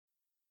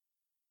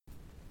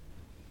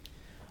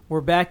We're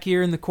back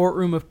here in the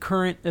courtroom of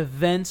current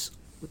events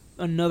with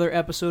another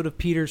episode of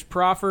Peter's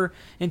Proffer.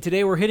 And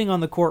today we're hitting on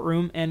the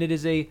courtroom, and it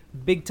is a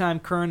big-time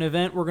current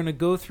event. We're going to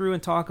go through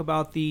and talk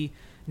about the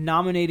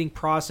nominating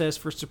process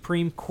for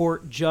Supreme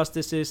Court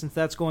justices, since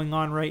that's going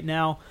on right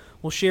now.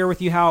 We'll share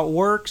with you how it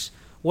works,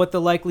 what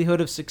the likelihood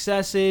of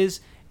success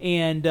is,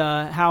 and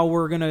how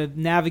we're going to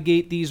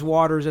navigate these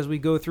waters as we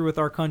go through with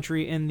our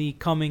country in the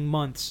coming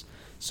months.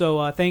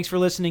 So thanks for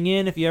listening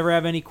in. If you ever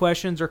have any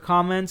questions or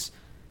comments,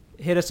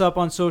 hit us up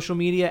on social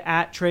media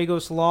at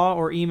Tragos Law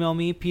or email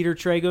me,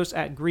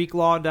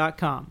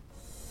 petertragos@greeklaw.com.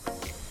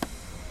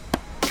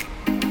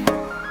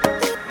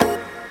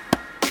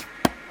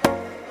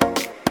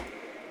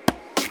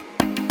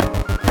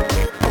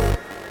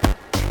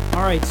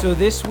 All right, so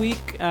this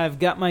week I've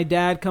got my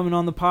dad coming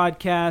on the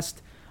podcast.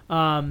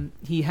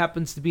 He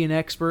happens to be an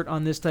expert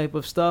on this type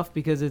of stuff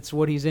because it's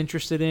what he's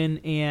interested in,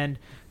 and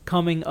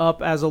coming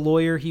up as a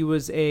lawyer, he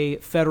was a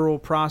federal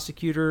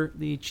prosecutor,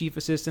 the chief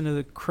assistant of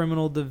the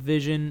criminal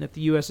division at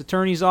the U.S.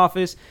 Attorney's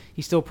Office.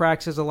 He still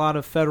practices a lot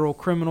of federal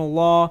criminal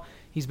law.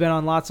 He's been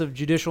on lots of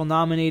judicial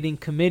nominating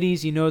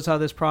committees. He knows how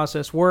this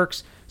process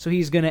works. So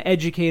he's going to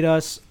educate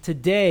us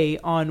today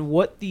on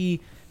what the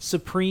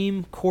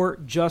Supreme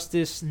Court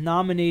justice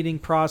nominating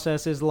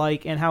process is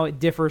like and how it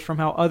differs from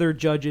how other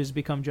judges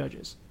become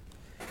judges.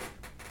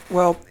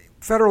 Well,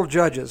 federal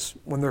judges,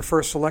 when they're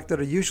first selected,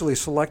 are usually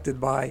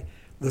selected by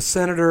the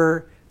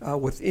senator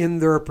within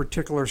their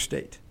particular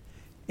state.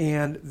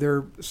 And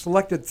they're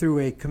selected through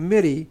a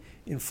committee.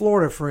 In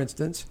Florida, for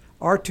instance,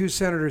 our two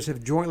senators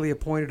have jointly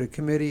appointed a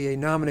committee, a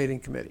nominating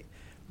committee.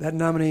 That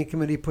nominating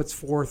committee puts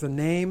forth a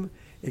name.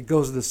 It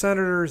goes to the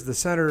senators. The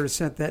senators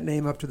sent that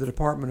name up to the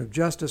Department of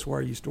Justice, where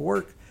I used to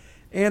work.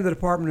 And the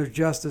Department of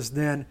Justice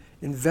then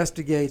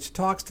investigates,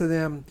 talks to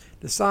them,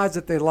 decides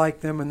that they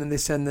like them, and then they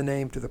send the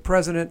name to the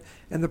president,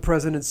 and the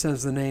president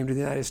sends the name to the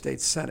United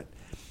States Senate.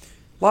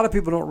 A lot of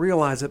people don't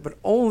realize it, but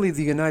only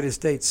the United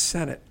States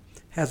Senate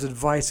has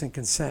advice and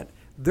consent.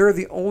 They're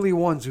the only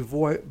ones who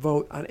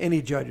vote on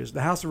any judges.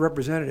 The House of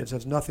Representatives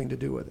has nothing to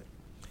do with it.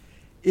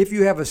 If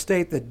you have a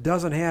state that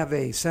doesn't have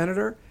a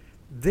senator,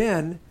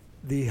 then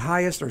the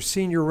highest or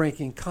senior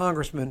ranking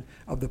congressman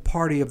of the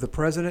party of the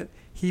president,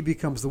 he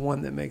becomes the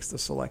one that makes the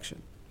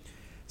selection.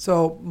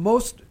 So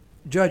most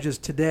judges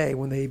today,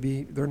 when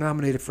they're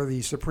nominated for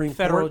the Supreme Court.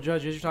 Federal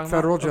judges, you're talking about?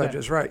 Federal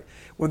judges, right.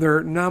 When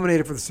they're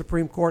nominated for the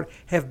Supreme Court,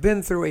 have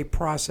been through a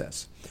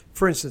process.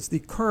 For instance, the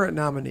current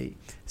nominee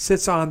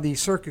sits on the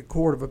Circuit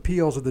Court of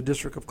Appeals of the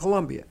District of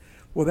Columbia.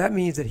 Well, that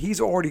means that he's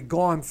already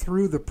gone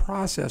through the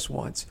process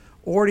once,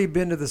 already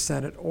been to the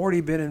Senate,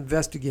 already been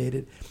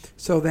investigated,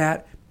 so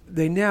that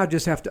they now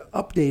just have to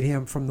update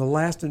him from the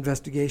last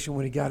investigation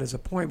when he got his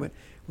appointment,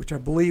 which I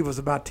believe was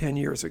about 10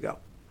 years ago.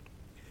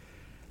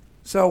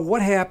 So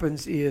what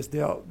happens is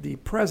the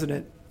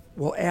president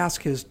will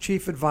ask his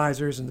chief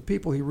advisors and the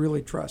people he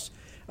really trusts.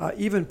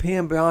 Even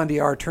Pam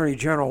Bondi, our attorney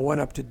general, went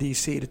up to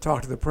D.C. to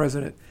talk to the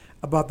president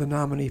about the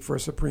nominee for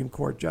a Supreme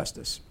Court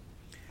justice.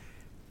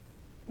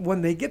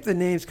 When they get the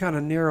names kind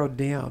of narrowed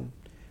down,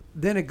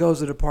 then it goes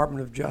to the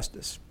Department of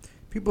Justice.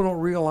 People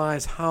don't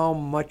realize how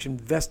much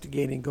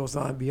investigating goes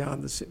on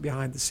behind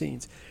the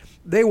scenes.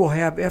 They will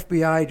have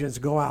FBI agents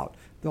go out.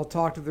 They'll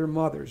talk to their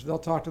mothers. They'll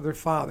talk to their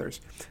fathers.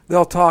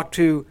 They'll talk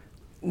to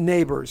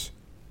neighbors.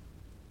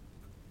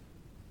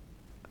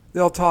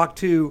 They'll talk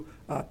to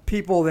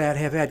people that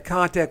have had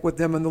contact with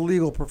them in the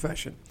legal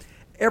profession.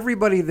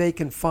 Everybody they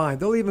can find.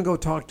 They'll even go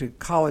talk to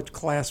college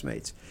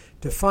classmates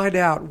to find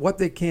out what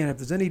they can, if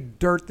there's any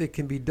dirt that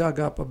can be dug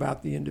up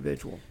about the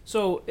individual.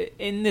 So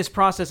in this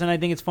process, and I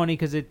think it's funny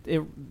because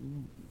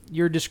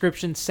your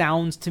description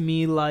sounds to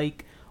me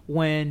like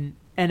when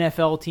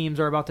NFL teams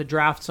are about to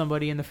draft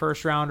somebody in the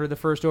first round or the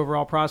first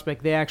overall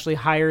prospect, they actually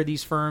hire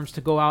these firms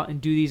to go out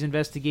and do these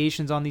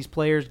investigations on these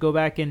players, go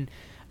back and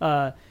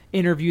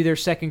interview their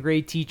second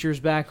grade teachers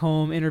back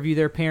home, interview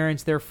their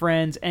parents, their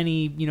friends,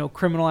 any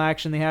criminal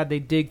action they had. They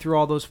dig through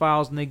all those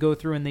files and they go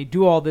through and they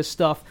do all this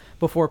stuff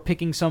before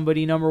picking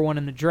somebody number one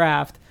in the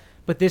draft.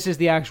 But this is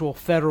the actual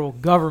federal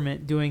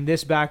government doing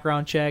this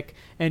background check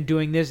and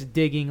doing this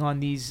digging on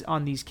these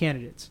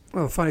candidates.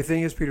 Well, the funny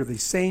thing is, Peter, the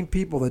same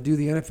people that do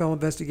the NFL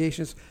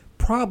investigations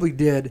probably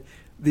did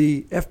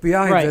the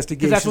FBI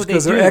investigations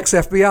because they're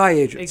ex-FBI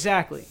agents.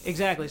 Exactly.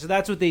 So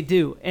that's what they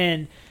do.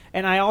 And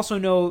I also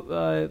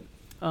know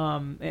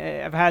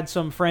I've had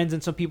some friends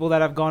and some people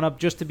that have gone up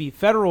just to be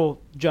federal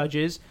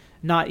judges,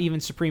 not even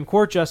Supreme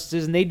Court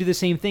justices, and they do the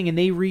same thing, and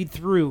they read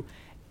through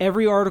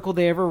every article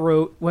they ever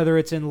wrote, whether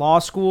it's in law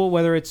school,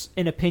 whether it's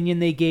an opinion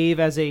they gave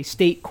as a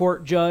state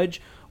court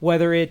judge,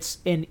 whether it's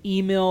an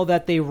email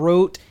that they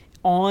wrote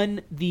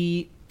on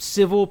the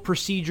Civil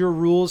Procedure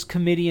Rules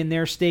Committee in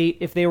their state,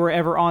 if they were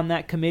ever on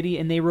that committee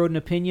and they wrote an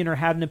opinion or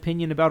had an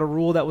opinion about a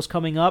rule that was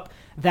coming up,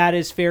 that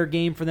is fair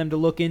game for them to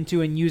look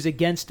into and use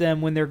against them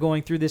when they're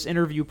going through this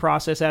interview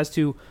process as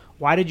to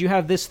why did you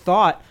have this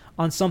thought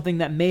on something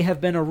that may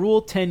have been a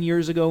rule 10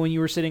 years ago when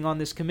you were sitting on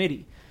this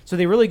committee. So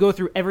they really go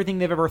through everything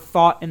they've ever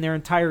thought in their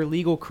entire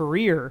legal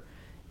career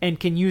and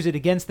can use it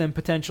against them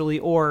potentially,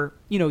 or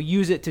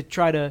use it to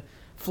try to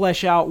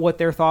flesh out what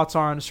their thoughts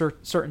are on a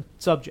certain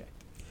subject.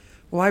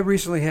 Well, I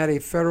recently had a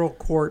federal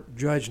court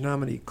judge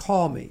nominee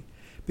call me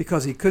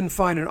because he couldn't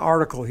find an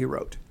article he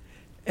wrote.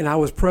 And I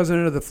was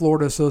president of the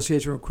Florida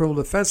Association of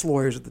Criminal Defense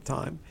Lawyers at the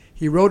time.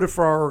 He wrote it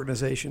for our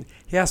organization.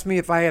 He asked me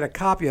if I had a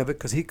copy of it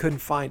because he couldn't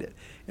find it.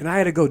 And I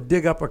had to go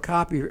dig up a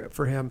copy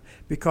for him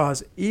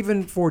because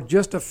even for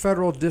just a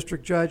federal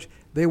district judge,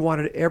 they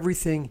wanted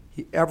everything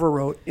he ever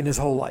wrote in his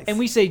whole life. And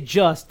we say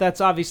just,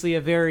 that's obviously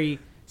a very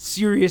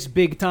serious,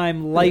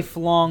 big-time,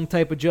 lifelong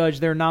type of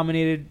judge. They're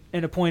nominated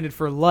and appointed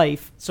for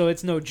life, so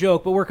it's no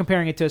joke. But we're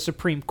comparing it to a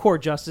Supreme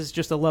Court justice,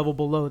 just a level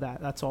below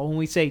that. That's all. When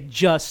we say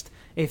just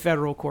a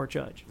federal court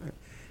judge.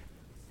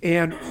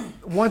 And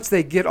once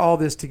they get all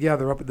this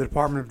together up at the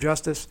Department of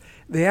Justice,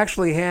 they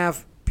actually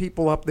have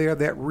people up there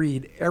that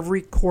read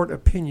every court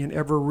opinion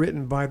ever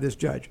written by this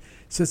judge.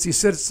 Since he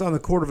sits on the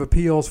Court of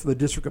Appeals for the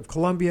District of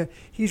Columbia,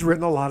 he's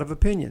written a lot of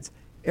opinions.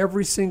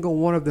 Every single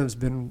one of them has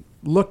been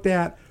looked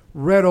at,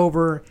 read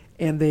over,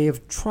 and they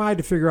have tried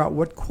to figure out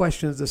what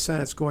questions the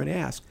Senate's going to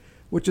ask,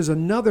 which is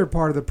another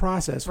part of the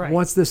process. Right.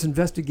 Once this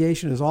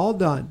investigation is all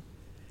done,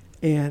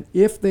 and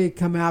if they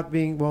come out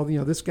being, well,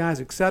 this guy's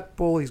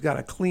acceptable, he's got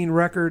a clean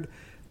record,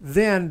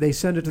 then they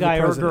send it to the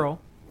president. Guy or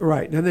girl.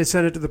 Right, then they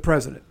send it to the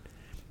president.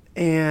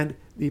 And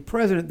the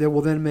president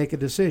will then make a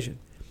decision.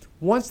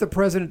 Once the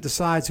president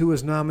decides who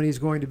his nominee is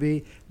going to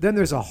be, then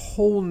there's a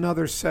whole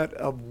nother set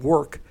of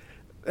work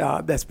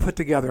that's put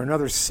together,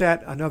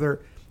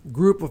 another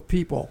group of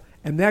people,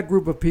 and that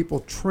group of people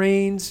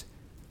trains.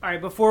 All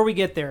right, before we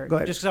get there,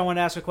 just because I want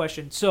to ask a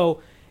question.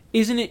 So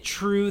isn't it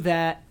true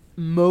that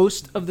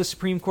most of the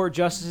Supreme Court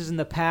justices in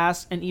the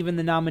past and even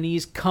the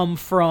nominees come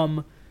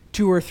from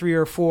 2 or 3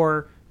 or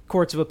 4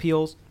 courts of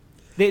appeals?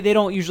 They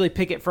don't usually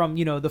pick it from,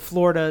 the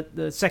Florida,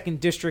 the 2nd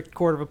District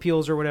Court of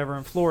Appeals or whatever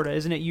in Florida.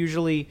 Isn't it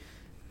usually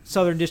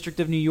Southern District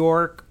of New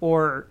York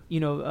or,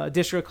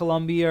 District of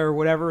Columbia or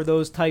whatever,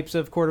 those types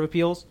of Court of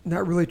Appeals?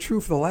 Not really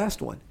true for the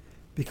last one.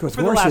 Because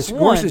For the last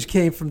one. Gorsuch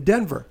came from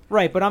Denver.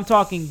 Right, but I'm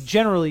talking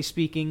generally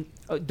speaking,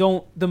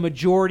 don't the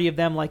majority of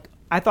them, like,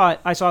 I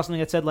thought I saw something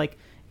that said like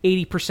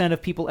 80%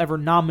 of people ever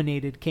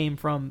nominated came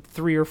from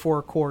 3 or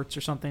 4 courts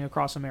or something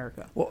across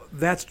America. Well,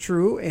 that's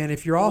true, and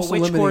if you're also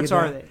which limiting courts it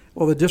are down, they?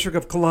 Well, the District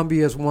of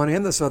Columbia is one,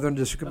 and the Southern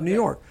District of New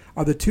York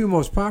are the 2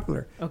 most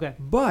popular. Okay.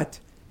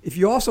 But if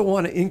you also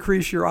want to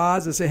increase your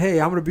odds and say,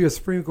 hey, I'm going to be a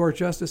Supreme Court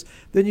justice,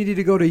 then you need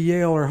to go to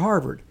Yale or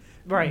Harvard.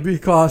 Right.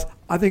 Because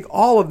I think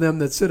all of them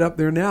that sit up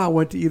there now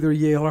went to either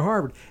Yale or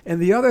Harvard.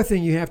 And the other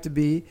thing you have to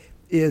be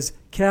is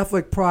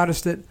Catholic,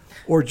 Protestant,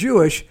 or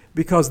Jewish,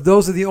 because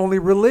those are the only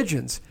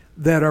religions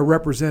that are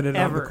represented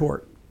on the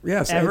court.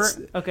 Yes. Ever?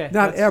 Okay.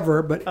 Not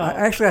ever, but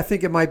actually I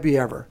think it might be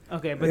ever.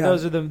 Okay, but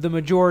those are the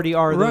majority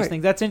are those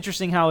things. That's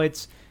interesting how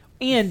it's,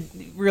 and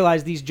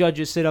realize these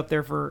judges sit up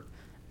there for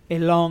a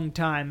long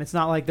time. It's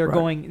not like they're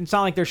it's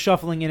not like they're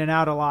shuffling in and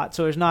out a lot.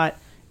 So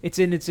it's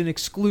an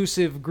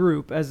exclusive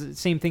group. As the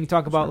same thing,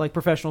 talk about like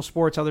professional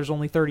sports, how there's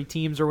only 30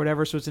 teams or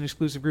whatever, so it's an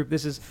exclusive group.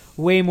 This is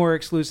way more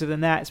exclusive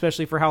than that,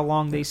 especially for how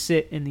long they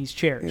sit in these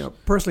chairs.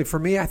 Personally, for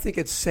me, I think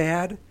it's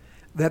sad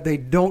that they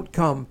don't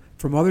come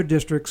from other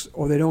districts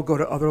or they don't go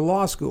to other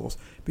law schools,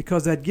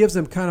 because that gives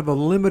them kind of a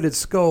limited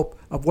scope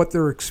of what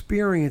their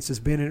experience has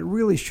been, and it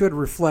really should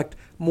reflect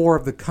more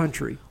of the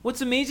country.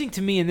 What's amazing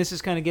to me, and this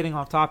is kind of getting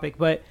off topic,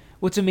 but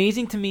what's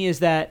amazing to me is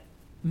that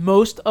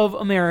most of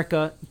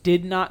America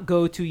did not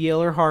go to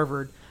Yale or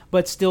Harvard,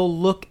 but still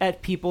look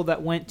at people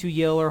that went to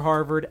Yale or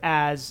Harvard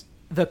as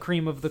the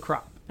cream of the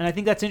crop. And I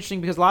think that's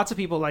interesting because lots of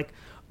people, like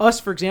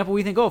us, for example,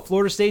 we think,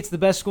 Florida State's the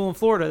best school in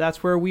Florida.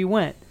 That's where we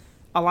went.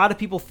 A lot of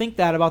people think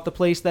that about the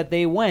place that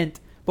they went,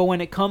 but when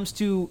it comes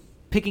to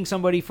picking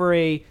somebody for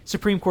a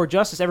Supreme Court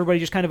justice, everybody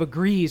just kind of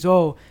agrees,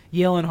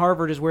 Yale and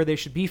Harvard is where they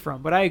should be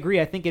from. But I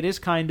agree. I think it is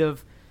kind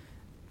of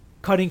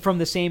cutting from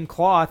the same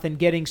cloth, and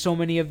getting so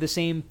many of the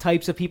same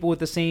types of people with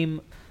the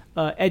same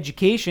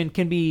education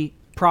can be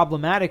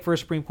problematic for a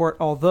Supreme Court,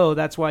 although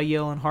that's why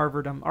Yale and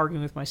Harvard, I'm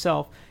arguing with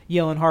myself,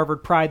 Yale and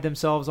Harvard pride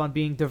themselves on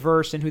being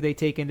diverse in who they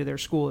take into their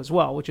school as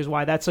well, which is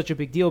why that's such a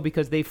big deal,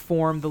 because they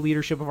form the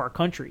leadership of our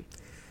country.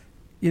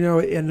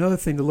 Another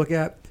thing to look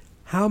at,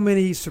 how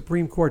many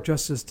Supreme Court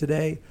justices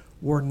today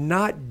were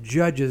not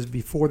judges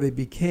before they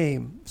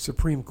became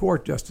Supreme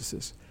Court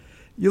justices?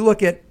 You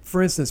look at,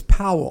 for instance,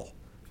 Powell,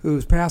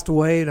 who's passed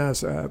away and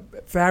was a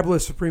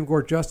fabulous Supreme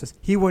Court justice.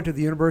 He went to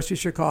the University of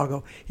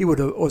Chicago. He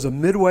was a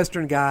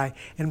Midwestern guy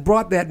and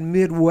brought that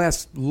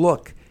Midwest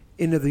look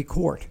into the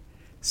court.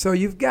 So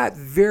you've got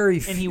very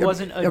few. And he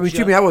wasn't a judge.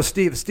 Excuse me, that was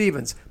Steve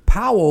Stevens.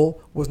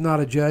 Powell was not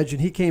a judge,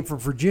 and he came from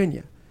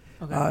Virginia.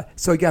 Okay.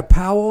 So you got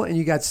Powell and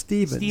you got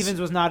Stevens. Stevens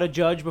was not a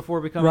judge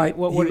before becoming. Right.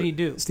 What did he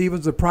do?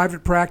 Stevens was a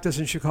private practice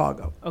in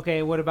Chicago.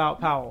 Okay. What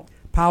about Powell?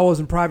 Powell was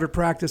in private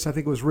practice. I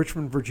think it was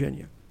Richmond,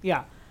 Virginia.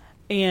 Yeah.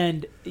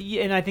 And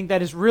I think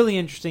that is really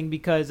interesting,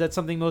 because that's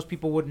something most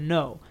people wouldn't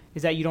know,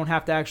 is that you don't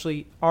have to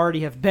actually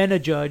already have been a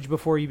judge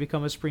before you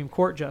become a Supreme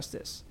Court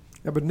justice.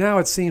 Yeah, but now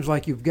it seems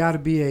like you've got to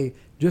be a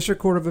District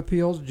Court of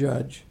Appeals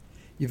judge.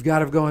 you've got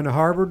to have gone to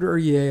Harvard or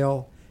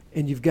Yale,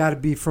 and you've got to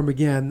be from,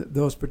 again,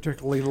 those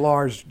particularly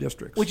large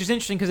districts. Which is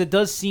interesting because it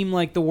does seem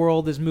like the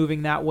world is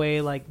moving that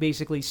way, like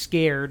basically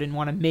scared and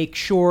want to make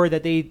sure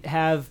that they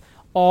have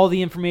all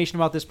the information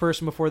about this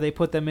person before they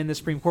put them in the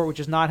Supreme Court, which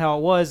is not how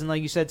it was. And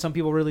like you said, some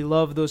people really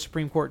love those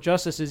Supreme Court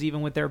justices,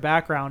 even with their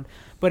background.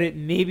 But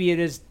maybe it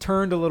has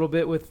turned a little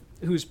bit with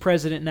who's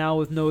president now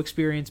with no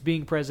experience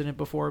being president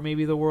before.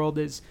 Maybe the world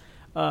is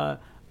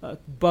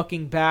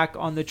bucking back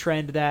on the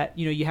trend that,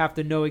 you have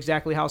to know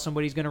exactly how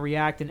somebody's going to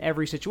react in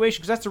every situation,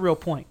 because that's the real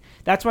point.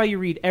 That's why you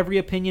read every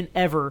opinion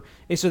ever,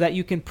 is so that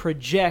you can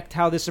project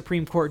how the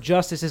Supreme Court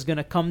justice is going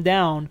to come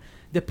down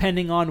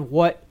depending on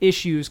what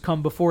issues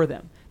come before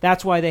them.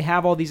 That's why they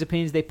have all these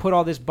opinions. They put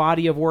all this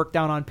body of work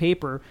down on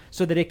paper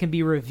so that it can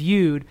be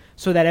reviewed,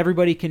 so that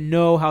everybody can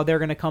know how they're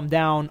going to come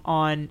down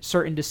on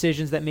certain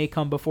decisions that may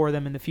come before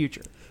them in the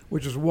future.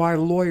 Which is why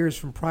lawyers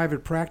from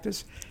private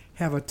practice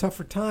have a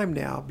tougher time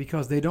now,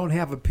 because they don't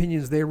have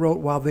opinions they wrote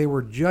while they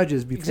were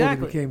judges before they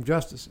became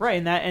justices.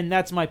 Right, and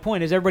that's my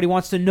point, is everybody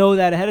wants to know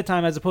that ahead of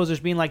time, as opposed to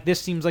just being like, this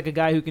seems like a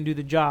guy who can do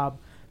the job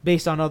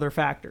based on other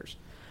factors.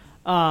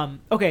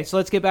 Okay, so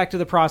let's get back to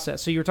the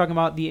process. So you were talking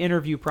about the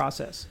interview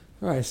process.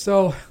 All right,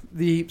 so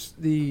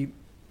the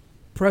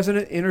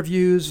president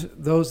interviews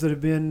those that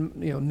have been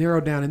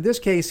narrowed down. In this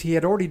case, he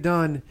had already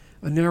done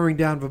a narrowing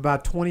down of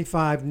about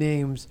 25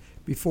 names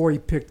before he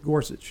picked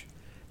Gorsuch.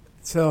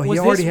 So he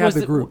already had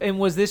the group. And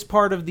was this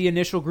part of the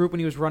initial group when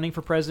he was running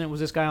for president? Was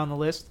this guy on the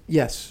list?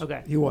 Yes.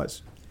 Okay. He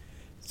was.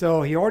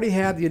 So he already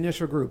had the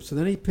initial group. So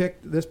then he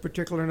picked this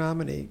particular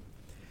nominee.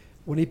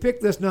 When he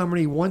picked this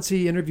nominee, once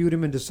he interviewed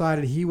him and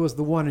decided he was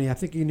the one, and I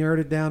think he narrowed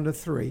it down to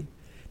 3,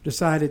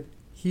 decided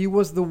he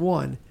was the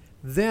one,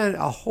 then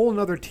a whole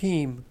other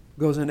team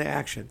goes into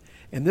action.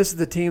 And this is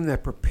the team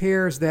that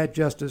prepares that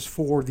justice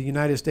for the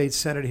United States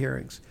Senate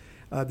hearings,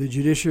 the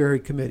Judiciary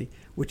Committee,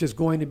 which is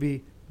going to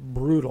be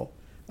brutal.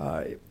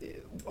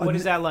 What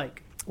is that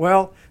like?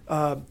 Well,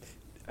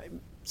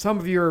 some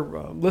of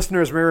your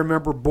listeners may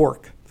remember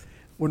Bork.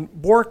 When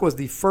Bork was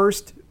the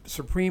first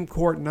Supreme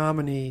Court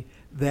nominee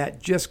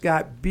that just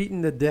got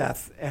beaten to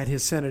death at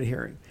his Senate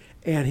hearing,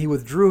 and he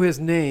withdrew his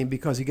name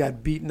because he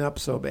got beaten up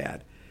so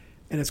bad.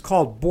 And it's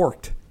called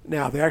Borked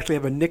now. They actually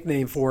have a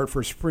nickname for it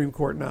for Supreme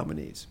Court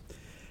nominees.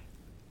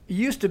 It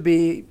used to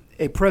be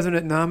a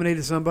president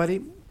nominated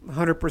somebody,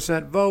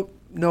 100% vote,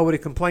 nobody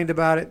complained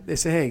about it. They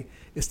say, hey,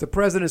 it's the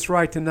president's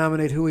right to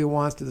nominate who he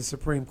wants to the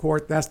Supreme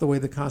Court. That's the way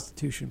the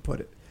Constitution put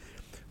it.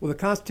 Well, the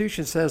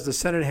Constitution says the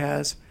Senate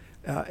has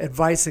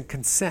advice and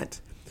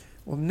consent.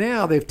 Well,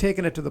 now they've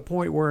taken it to the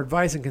point where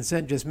advice and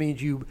consent just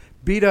means you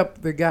beat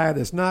up the guy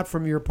that's not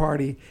from your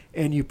party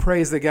and you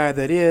praise the guy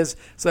that is,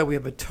 so that we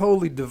have a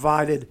totally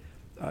divided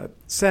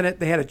Senate.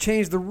 They had to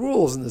change the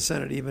rules in the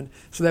Senate even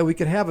so that we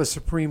could have a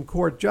Supreme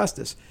Court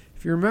justice.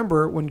 If you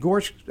remember, when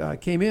Gorsuch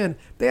came in,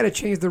 they had to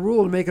change the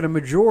rule to make it a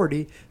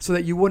majority so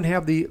that you wouldn't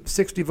have the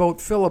 60-vote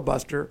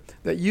filibuster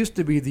that used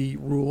to be the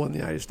rule in the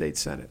United States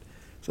Senate.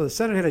 So the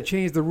Senate had to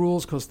change the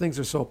rules because things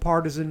are so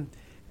partisan,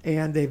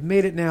 and they've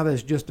made it now that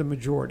it's just a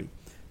majority.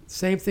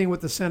 Same thing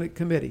with the Senate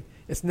committee.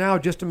 It's now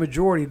just a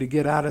majority to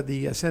get out of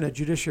the Senate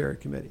Judiciary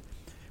Committee.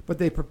 But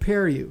they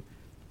prepare you.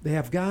 They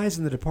have guys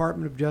in the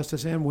Department of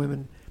Justice and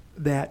women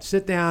that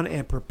sit down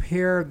and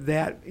prepare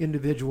that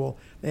individual.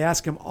 They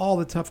ask him all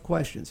the tough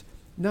questions.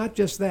 Not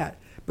just that,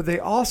 but they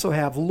also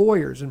have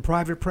lawyers in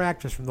private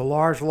practice from the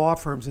large law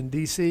firms in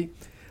D.C.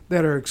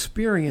 that are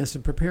experienced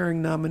in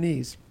preparing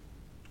nominees.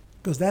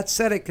 Because that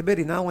Senate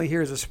committee not only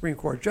hears the Supreme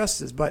Court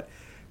justices, but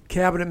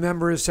cabinet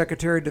members,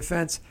 Secretary of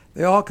Defense,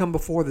 they all come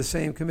before the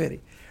same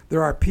committee.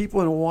 There are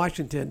people in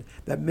Washington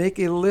that make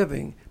a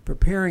living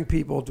preparing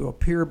people to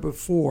appear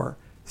before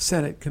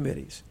Senate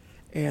committees.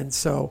 And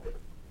so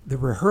the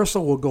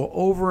rehearsal will go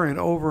over and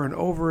over and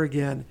over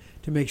again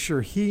to make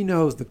sure he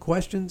knows the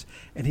questions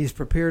and he's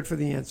prepared for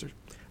the answers.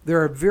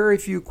 There are very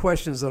few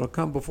questions that will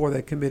come before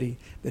that committee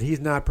that he's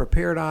not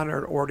prepared on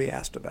or already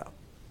asked about.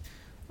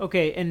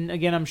 Okay, and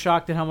again, I'm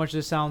shocked at how much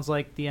this sounds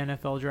like the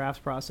NFL drafts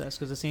process,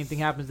 because the same thing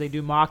happens. They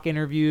do mock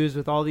interviews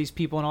with all these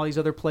people and all these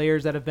other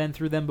players that have been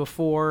through them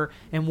before,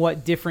 and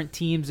what different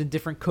teams and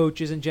different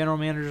coaches and general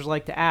managers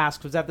like to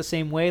ask. Was that the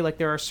same way? Like,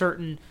 there are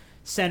certain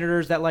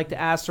senators that like to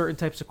ask certain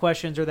types of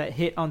questions or that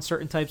hit on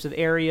certain types of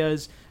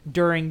areas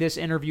during this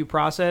interview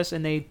process,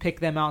 and they pick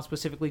them out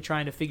specifically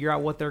trying to figure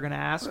out what they're going to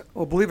ask?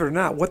 Well, believe it or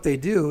not, what they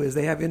do is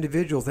they have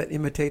individuals that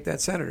imitate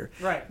that senator.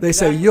 Right. They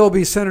say, you'll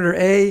be Senator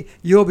A,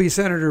 you'll be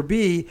Senator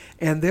B,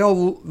 and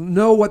they'll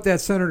know what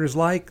that senator's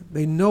like.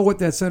 They know what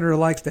that senator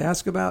likes to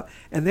ask about,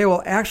 and they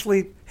will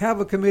actually have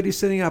a committee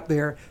sitting up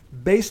there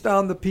based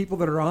on the people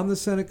that are on the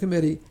Senate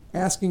committee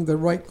asking the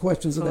right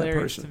questions of that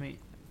person. To me.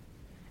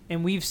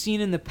 And we've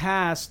seen in the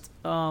past,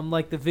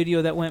 like the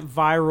video that went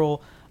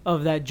viral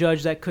of that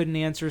judge that couldn't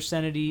answer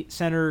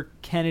Senator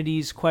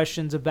Kennedy's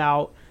questions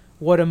about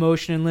what a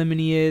motion in limine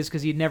is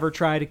because he'd never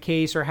tried a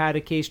case or had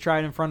a case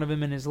tried in front of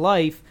him in his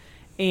life.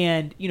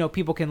 And, you know,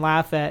 people can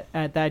laugh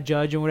at that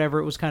judge and whatever.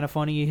 It was kind of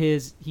funny.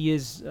 He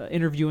is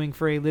interviewing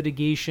for a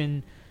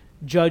litigation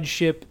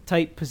judgeship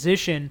type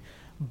position.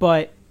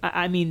 But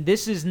I mean,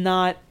 this is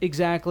not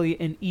exactly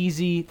an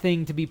easy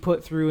thing to be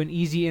put through, an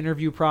easy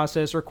interview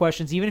process or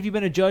questions. Even if you've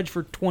been a judge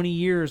for 20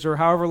 years or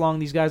however long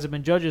these guys have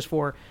been judges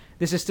for,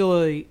 this is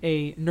still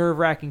a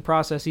nerve-wracking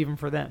process even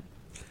for them.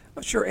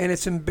 Sure, and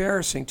it's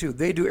embarrassing, too.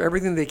 They do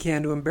everything they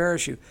can to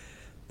embarrass you.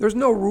 There's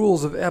no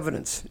rules of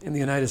evidence in the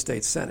United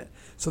States Senate.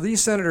 So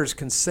these senators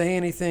can say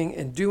anything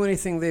and do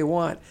anything they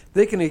want.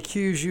 They can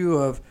accuse you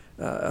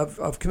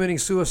of committing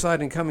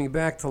suicide and coming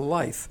back to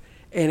life.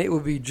 And it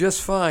would be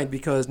just fine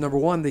because, number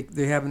one,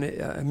 they have an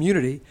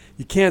immunity.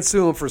 You can't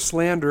sue them for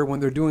slander when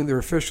they're doing their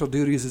official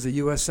duties as a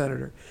U.S.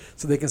 senator.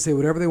 So they can say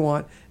whatever they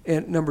want.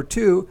 And number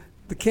two,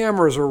 the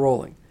cameras are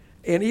rolling.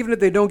 And even if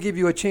they don't give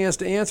you a chance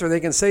to answer, they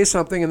can say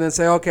something and then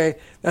say, okay,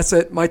 that's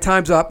it, my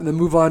time's up, and then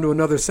move on to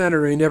another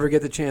senator and you never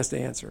get the chance to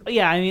answer.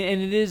 Yeah, I mean,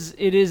 and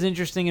it is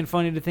interesting and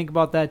funny to think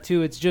about that,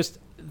 too. It's just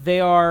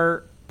they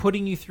are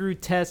putting you through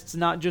tests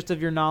not just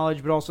of your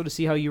knowledge, but also to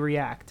see how you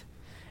react.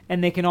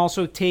 And they can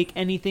also take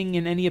anything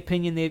and any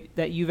opinion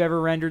that you've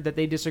ever rendered that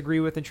they disagree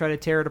with and try to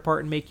tear it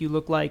apart and make you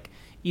look like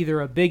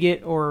either a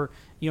bigot or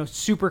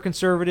super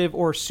conservative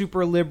or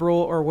super liberal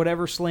or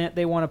whatever slant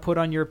they want to put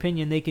on your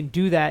opinion. They can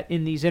do that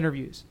in these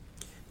interviews.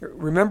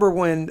 Remember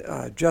when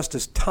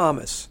Justice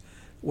Thomas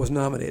was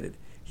nominated?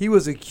 He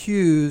was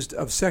accused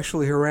of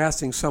sexually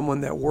harassing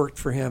someone that worked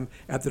for him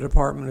at the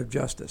Department of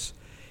Justice.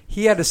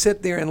 He had to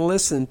sit there and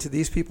listen to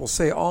these people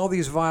say all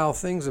these vile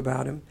things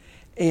about him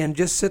and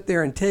just sit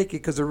there and take it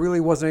because there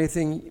really wasn't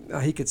anything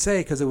he could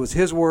say because it was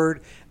his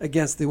word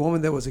against the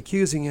woman that was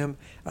accusing him.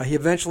 He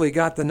eventually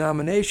got the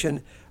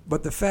nomination,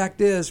 but the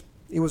fact is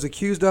he was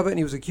accused of it, and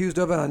he was accused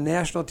of it on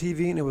national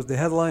TV, and it was the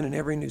headline in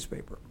every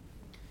newspaper.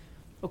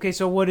 Okay,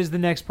 so what is the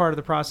next part of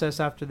the process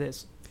after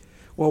this?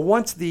 Well,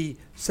 once the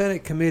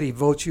Senate committee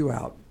votes you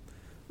out,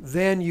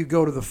 then you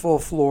go to the full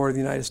floor of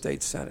the United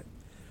States Senate.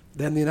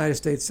 Then the United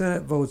States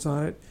Senate votes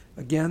on it.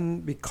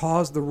 Again,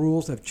 because the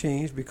rules have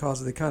changed, because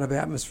of the kind of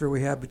atmosphere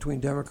we have between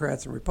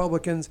Democrats and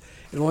Republicans,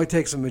 it only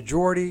takes a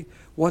majority.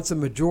 Once a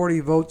majority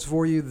votes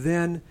for you,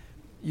 then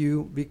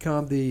you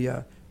become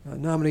the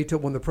nominee till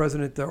when the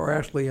president or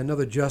actually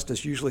another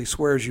justice usually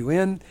swears you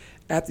in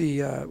at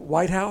the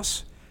White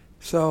House.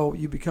 So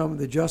you become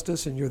the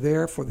justice and you're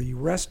there for the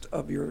rest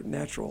of your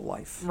natural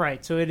life.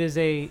 Right. So it is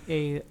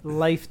a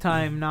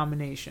lifetime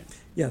nomination.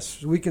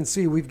 Yes. We can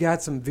see we've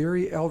got some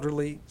very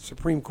elderly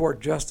Supreme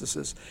Court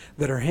justices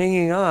that are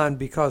hanging on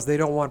because they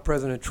don't want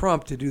President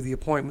Trump to do the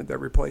appointment that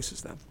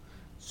replaces them.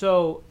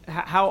 So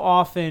how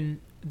often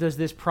does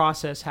this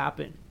process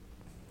happen?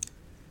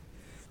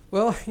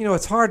 Well,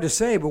 it's hard to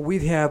say, but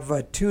we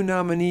have two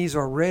nominees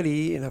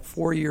already in a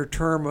 4-year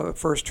term,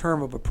 first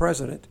term of a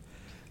president.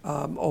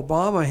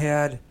 Obama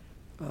had,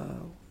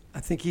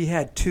 I think he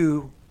had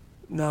 2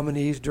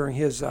 nominees during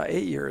his 8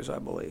 years, I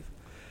believe.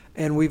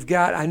 And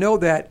I know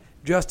that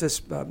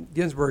Justice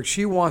Ginsburg,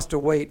 she wants to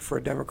wait for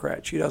a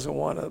Democrat. She doesn't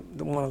want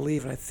to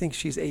leave, and I think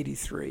she's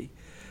 83.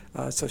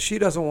 So she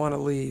doesn't want to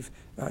leave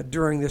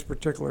during this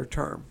particular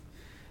term.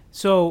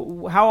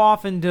 So how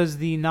often does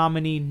the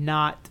nominee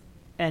not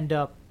end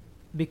up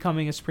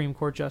becoming a Supreme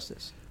Court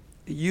justice?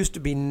 It used to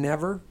be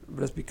never,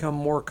 but it's become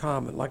more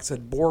common. Like I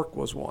said, Bork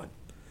was one.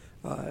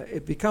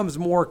 It becomes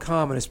more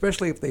common,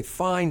 especially if they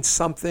find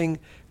something.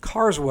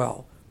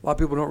 Carswell, a lot of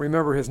people don't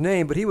remember his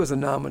name, but he was a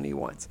nominee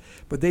once.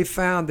 But they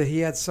found that he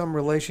had some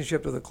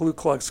relationship to the Ku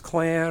Klux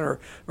Klan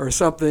or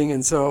something,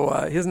 and so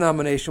his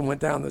nomination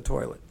went down the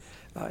toilet.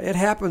 It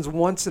happens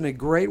once in a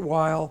great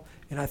while,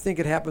 and I think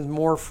it happens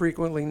more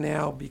frequently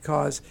now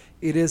because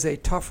it is a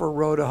tougher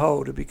row to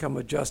hoe to become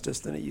a justice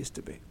than it used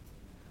to be.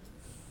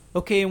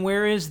 Okay, and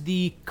where is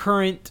the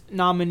current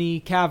nominee,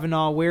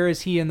 Kavanaugh? Where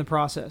is he in the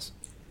process?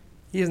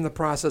 He is in the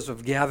process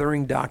of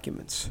gathering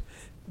documents,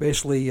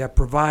 basically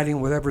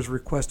providing whatever's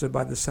requested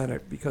by the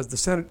Senate, because the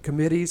Senate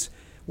committees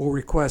will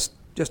request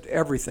just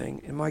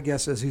everything, and my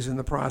guess is he's in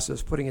the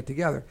process of putting it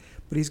together.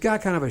 But he's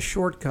got kind of a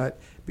shortcut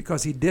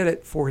because he did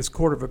it for his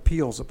Court of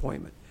Appeals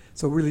appointment.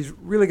 So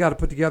really got to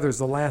put together is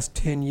the last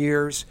 10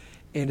 years,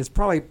 and it's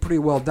probably pretty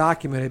well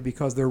documented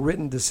because their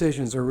written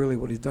decisions are really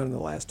what he's done in the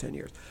last 10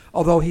 years.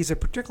 Although he's a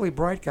particularly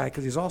bright guy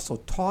because he's also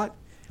taught,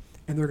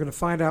 and they're going to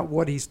find out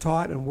what he's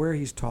taught and where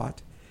he's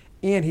taught.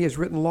 And he has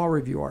written law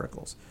review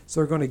articles. So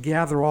they're going to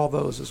gather all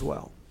those as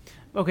well.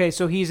 Okay,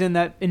 so he's in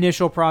that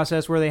initial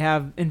process where they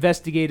have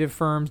investigative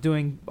firms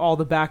doing all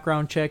the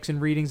background checks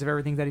and readings of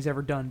everything that he's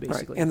ever done,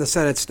 basically. Right, and the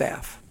Senate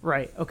staff.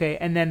 Right, okay.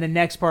 And then the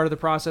next part of the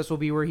process will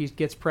be where he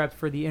gets prepped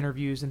for the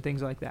interviews and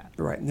things like that.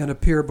 Right, and then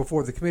appear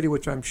before the committee,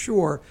 which I'm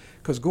sure,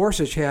 because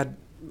Gorsuch had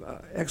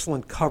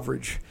excellent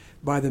coverage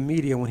by the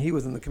media when he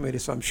was in the committee,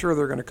 so I'm sure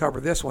they're going to cover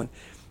this one.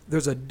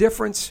 There's a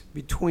difference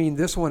between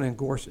this one and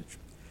Gorsuch.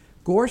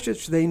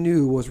 Gorsuch, they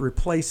knew, was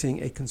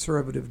replacing a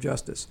conservative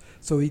justice,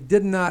 so he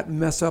did not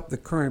mess up the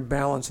current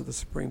balance of the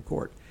Supreme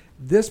Court.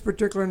 This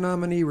particular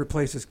nominee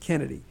replaces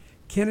Kennedy.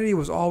 Kennedy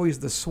was always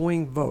the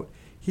swing vote.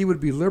 He would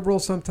be liberal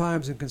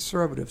sometimes and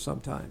conservative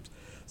sometimes.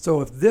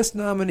 So if this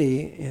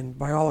nominee, and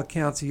by all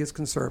accounts he is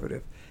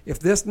conservative, if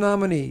this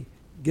nominee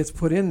gets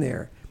put in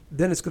there,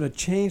 then it's going to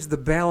change the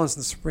balance in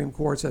the Supreme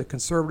Court so that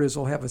conservatives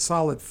will have a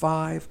solid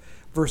 5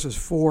 versus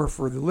 4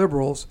 for the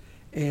liberals.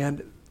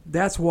 And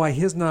that's why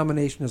his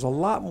nomination is a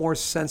lot more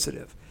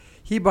sensitive.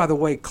 He, by the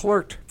way,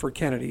 clerked for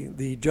Kennedy,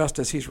 the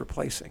justice he's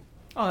replacing.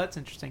 Oh, that's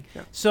interesting.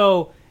 Yeah.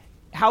 So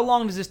how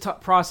long does this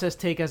process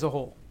take as a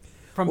whole?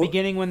 From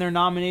beginning when they're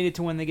nominated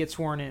to when they get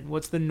sworn in?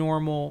 What's the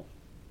normal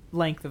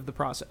length of the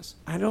process?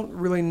 I don't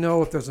really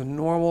know if there's a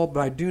normal, but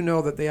I do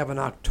know that they have an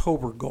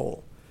October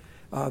goal.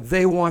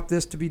 They want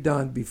this to be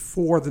done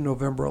before the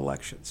November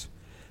elections.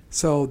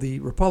 So the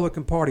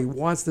Republican Party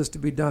wants this to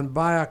be done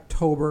by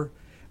October.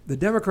 The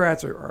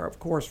Democrats are, of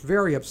course,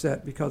 very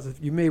upset because,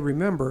 if you may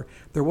remember,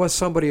 there was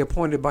somebody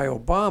appointed by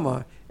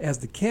Obama as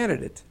the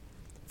candidate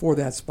for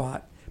that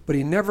spot, but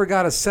he never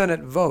got a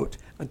Senate vote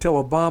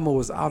until Obama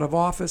was out of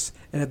office,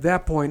 and at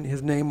that point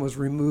his name was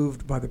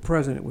removed by the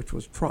president, which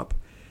was Trump.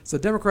 So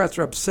Democrats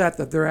are upset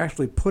that they're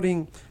actually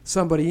putting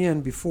somebody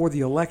in before the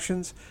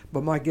elections,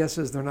 but my guess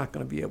is they're not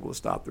going to be able to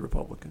stop the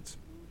Republicans.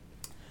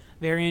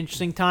 Very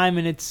interesting time,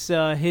 and it's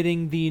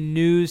hitting the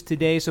news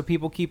today, so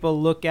people keep a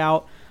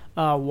lookout.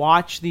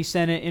 Watch the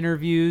Senate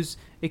interviews.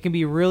 It can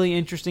be really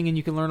interesting, and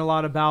you can learn a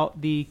lot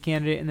about the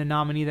candidate and the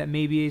nominee that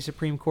may be a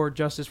Supreme Court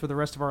justice for the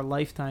rest of our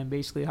lifetime,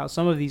 basically, how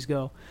some of these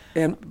go.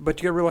 But you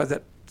got to realize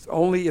that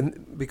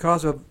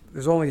because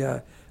there's only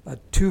a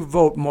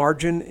 2-vote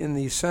margin in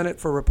the Senate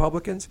for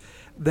Republicans,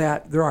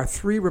 that there are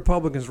 3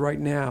 Republicans right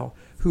now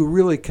who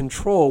really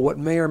control what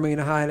may or may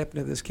not happen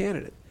to this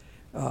candidate.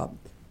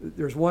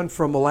 There's one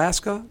from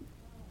Alaska,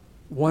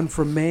 one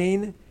from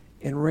Maine,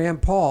 and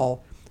Rand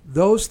Paul.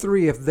 Those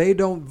 3, if they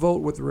don't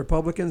vote with the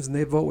Republicans and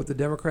they vote with the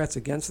Democrats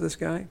against this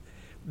guy,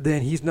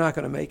 then he's not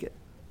going to make it.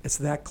 It's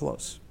that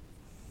close.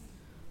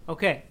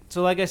 Okay,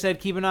 so like I said,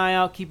 keep an eye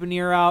out, keep an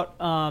ear out.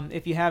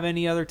 If you have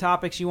any other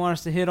topics you want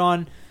us to hit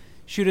on,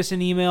 shoot us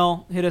an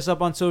email, hit us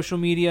up on social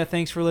media.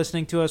 Thanks for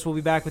listening to us. We'll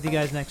be back with you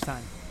guys next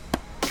time.